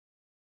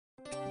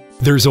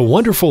There's a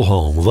wonderful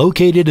home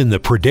located in the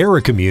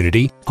Pradera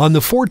community on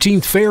the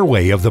 14th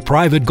fairway of the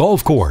private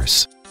golf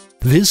course.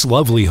 This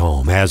lovely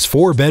home has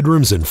 4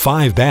 bedrooms and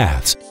 5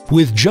 baths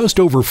with just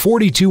over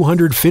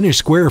 4,200 finished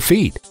square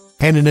feet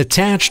and an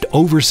attached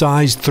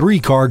oversized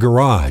 3-car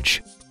garage.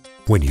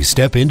 When you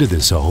step into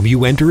this home,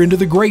 you enter into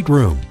the great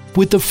room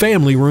with the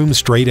family room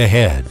straight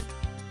ahead.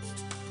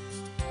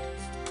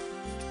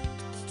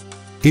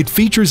 It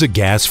features a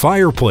gas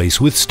fireplace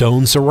with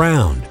stone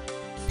surround.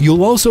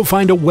 You'll also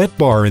find a wet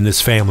bar in this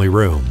family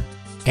room.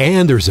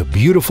 And there's a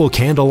beautiful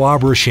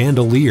candelabra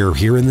chandelier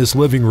here in this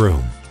living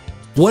room.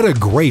 What a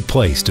great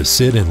place to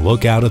sit and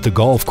look out at the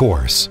golf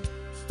course.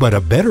 But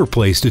a better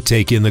place to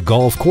take in the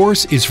golf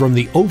course is from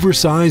the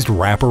oversized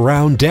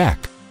wraparound deck.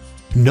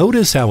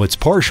 Notice how it's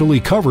partially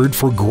covered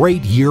for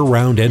great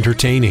year-round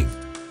entertaining.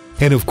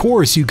 And of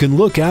course, you can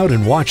look out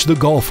and watch the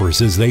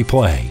golfers as they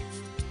play.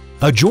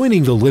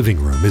 Adjoining the living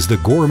room is the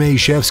gourmet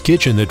chef's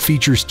kitchen that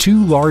features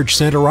 2 large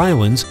center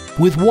islands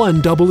with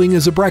one doubling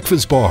as a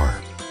breakfast bar.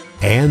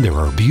 And there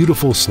are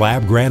beautiful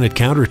slab granite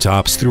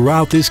countertops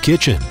throughout this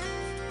kitchen.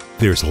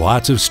 There's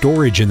lots of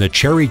storage in the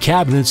cherry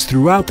cabinets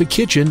throughout the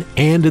kitchen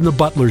and in the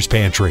butler's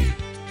pantry.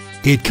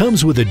 It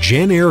comes with a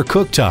Gen-Air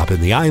cooktop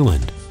in the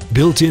island,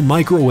 built-in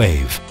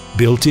microwave,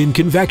 built-in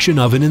convection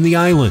oven in the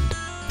island,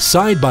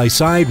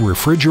 side-by-side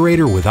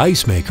refrigerator with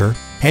ice maker,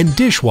 and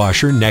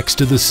dishwasher next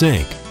to the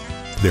sink.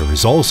 There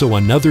is also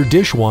another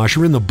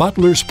dishwasher in the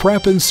butler's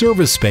prep and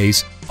service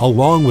space,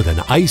 along with an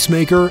ice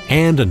maker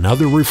and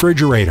another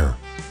refrigerator.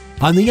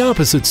 On the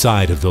opposite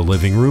side of the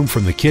living room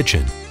from the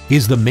kitchen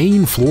is the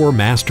main floor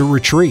master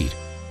retreat.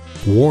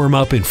 Warm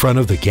up in front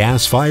of the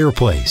gas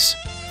fireplace,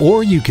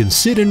 or you can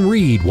sit and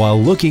read while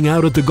looking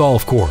out at the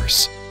golf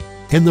course.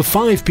 And the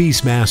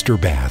 5-piece master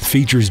bath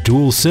features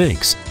dual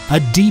sinks, a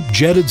deep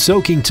jetted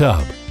soaking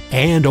tub,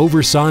 and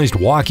oversized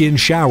walk-in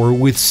shower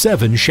with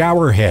 7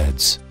 shower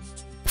heads.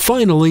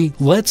 Finally,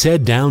 let's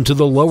head down to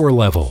the lower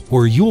level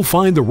where you'll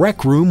find the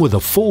rec room with a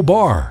full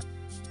bar.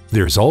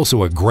 There's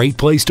also a great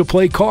place to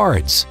play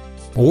cards,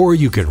 or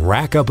you can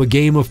rack up a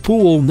game of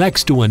pool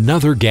next to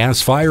another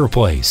gas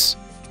fireplace.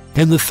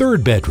 And the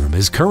 3rd bedroom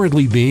is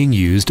currently being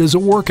used as a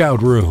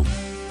workout room.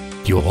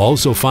 You'll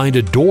also find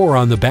a door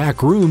on the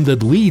back room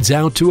that leads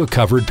out to a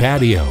covered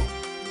patio.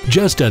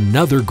 Just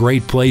another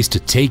great place to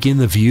take in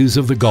the views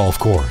of the golf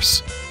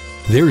course.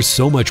 There's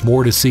so much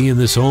more to see in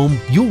this home,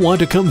 you'll want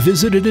to come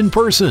visit it in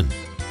person.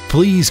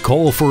 Please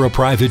call for a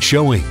private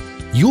showing.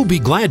 You'll be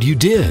glad you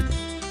did.